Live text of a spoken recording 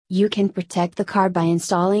You can protect the car by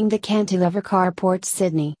installing the cantilever carports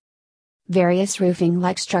Sydney. Various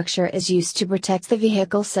roofing-like structure is used to protect the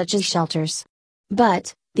vehicle, such as shelters.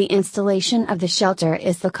 But, the installation of the shelter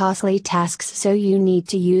is the costly task, so you need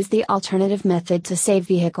to use the alternative method to save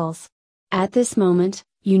vehicles. At this moment,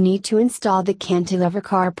 you need to install the cantilever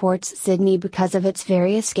carports Sydney because of its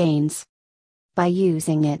various gains. By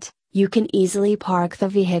using it, you can easily park the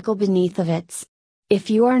vehicle beneath of it. If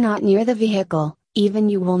you are not near the vehicle, even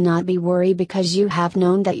you will not be worried because you have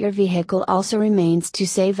known that your vehicle also remains to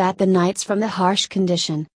save at the nights from the harsh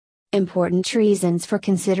condition. Important reasons for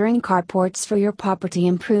considering carports for your property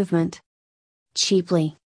improvement.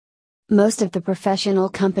 Cheaply. Most of the professional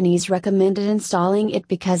companies recommended installing it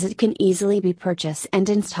because it can easily be purchased and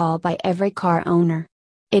installed by every car owner.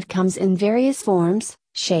 It comes in various forms,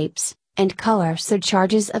 shapes, and colors, so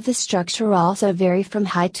charges of the structure also vary from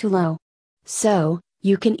high to low. So,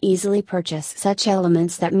 you can easily purchase such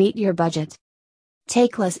elements that meet your budget.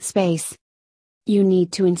 Take less space. You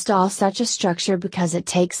need to install such a structure because it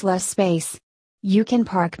takes less space. You can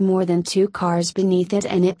park more than 2 cars beneath it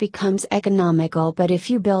and it becomes economical, but if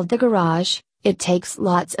you build the garage, it takes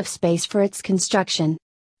lots of space for its construction.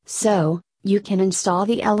 So, you can install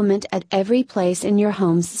the element at every place in your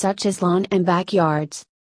homes, such as lawn and backyards.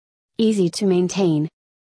 Easy to maintain.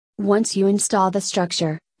 Once you install the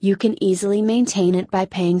structure, you can easily maintain it by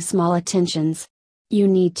paying small attentions. You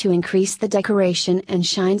need to increase the decoration and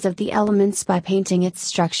shines of the elements by painting its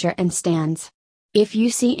structure and stands. If you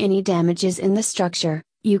see any damages in the structure,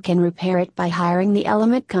 you can repair it by hiring the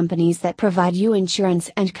element companies that provide you insurance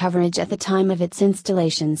and coverage at the time of its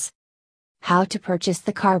installations. How to purchase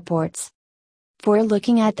the carports. For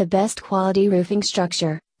looking at the best quality roofing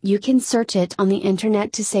structure, you can search it on the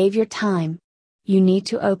internet to save your time. You need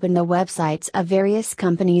to open the websites of various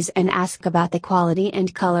companies and ask about the quality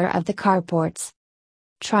and color of the carports.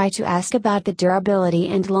 Try to ask about the durability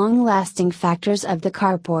and long-lasting factors of the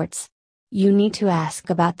carports. You need to ask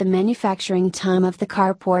about the manufacturing time of the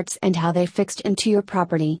carports and how they fixed into your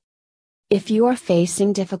property. If you are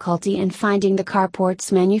facing difficulty in finding the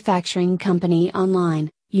carports manufacturing company online,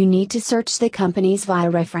 you need to search the companies via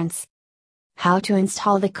reference. How to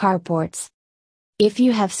install the carports. If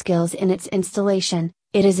you have skills in its installation,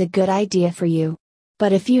 it is a good idea for you.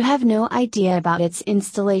 But if you have no idea about its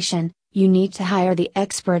installation, you need to hire the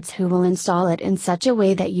experts who will install it in such a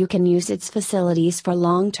way that you can use its facilities for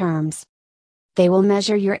long terms. They will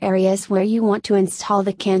measure your areas where you want to install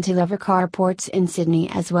the cantilever carports in Sydney,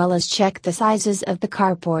 as well as check the sizes of the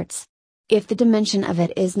carports. If the dimension of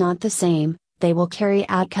it is not the same, they will carry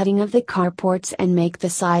out cutting of the carports and make the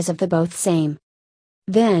size of the both same.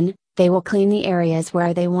 Then, they will clean the areas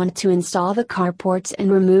where they want to install the carports and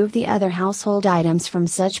remove the other household items from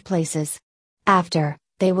such places. After,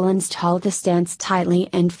 they will install the stands tightly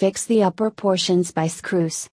and fix the upper portions by screws.